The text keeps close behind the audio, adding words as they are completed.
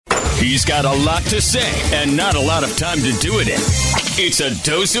He's got a lot to say and not a lot of time to do it in. It's a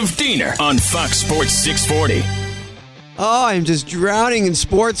dose of Diener on Fox Sports 640. Oh, I'm just drowning in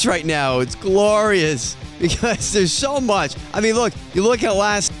sports right now. It's glorious because there's so much. I mean, look, you look at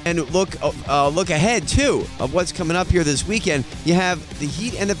last and look ahead, too, of what's coming up here this weekend. You have the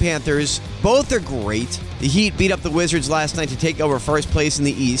Heat and the Panthers. Both are great. The Heat beat up the Wizards last night to take over first place in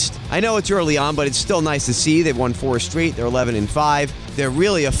the East. I know it's early on, but it's still nice to see. They've won 4 straight. They're 11-5. They're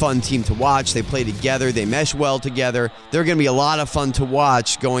really a fun team to watch. They play together. They mesh well together. They're going to be a lot of fun to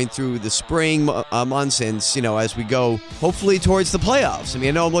watch going through the spring months and, as we go, hopefully, towards the playoffs. I mean,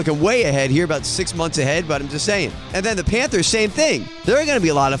 I know I'm looking way ahead here, about 6 months ahead, but I'm just saying. And then the Panthers, same thing. They're going to be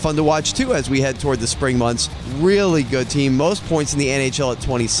a lot of fun to watch, too, as we head toward the spring months. Really good team. Most points in the NHL at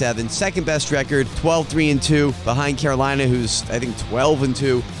 27. Second best record, 12-3-2, behind Carolina, who's, I think,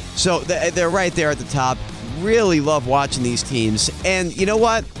 12-2. So they're right there at the top. Really love watching these teams. And you know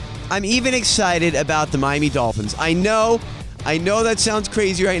what? I'm even excited about the Miami Dolphins. I know that sounds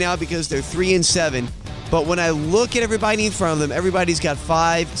crazy right now because they're 3-7. But when I look at everybody in front of them, everybody's got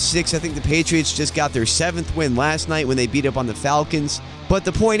 5, 6. I think the Patriots just got their 7th win last night when they beat up on the Falcons. But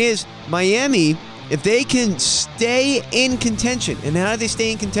the point is, Miami, if they can stay in contention, and how do they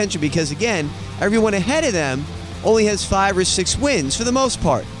stay in contention? Because again, everyone ahead of them only has 5 or 6 wins for the most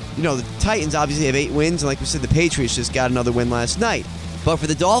part. The Titans obviously have 8 wins, and like we said, the Patriots just got another win last night. But for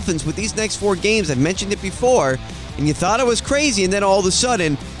the Dolphins, with these next 4 games, I've mentioned it before, and you thought it was crazy, and then all of a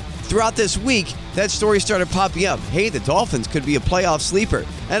sudden, throughout this week, that story started popping up. Hey, the Dolphins could be a playoff sleeper.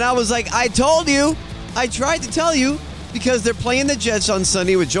 And I was like, I told you. I tried to tell you, because they're playing the Jets on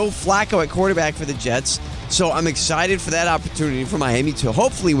Sunday with Joe Flacco at quarterback for the Jets. So I'm excited for that opportunity for Miami to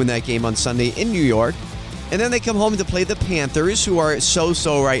hopefully win that game on Sunday in New York. And then they come home to play the Panthers, who are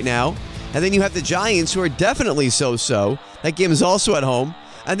so-so right now. And then you have the Giants, who are definitely so-so. That game is also at home.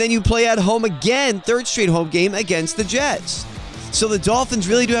 And then you play at home again, 3rd straight home game against the Jets. So the Dolphins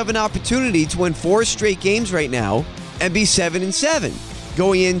really do have an opportunity to win 4 straight games right now and be 7-7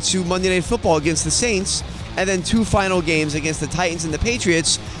 going into Monday Night Football against the Saints, and then 2 final games against the Titans and the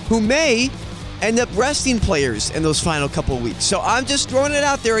Patriots, who may end up resting players in those final couple of weeks. So I'm just throwing it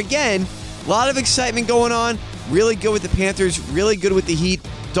out there again. A lot of excitement going on. Really good with the Panthers. Really good with the Heat.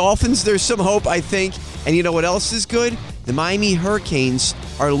 Dolphins, there's some hope, I think. And you know what else is good? The Miami Hurricanes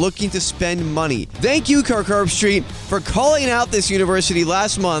are looking to spend money. Thank you, Kirk Herbstreit, for calling out this university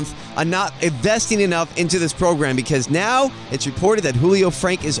last month on not investing enough into this program, because now it's reported that Julio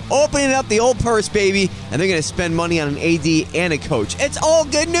Frank is opening up the old purse, baby, and they're going to spend money on an AD and a coach. It's all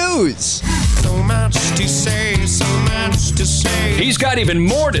good news. So much to say, so much to say. He's got even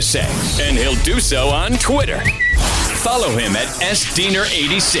more to say, and he'll do so on Twitter. Follow him at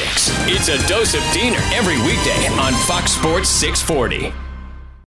SDiener86. It's a dose of Diener every weekday on Fox Sports 640.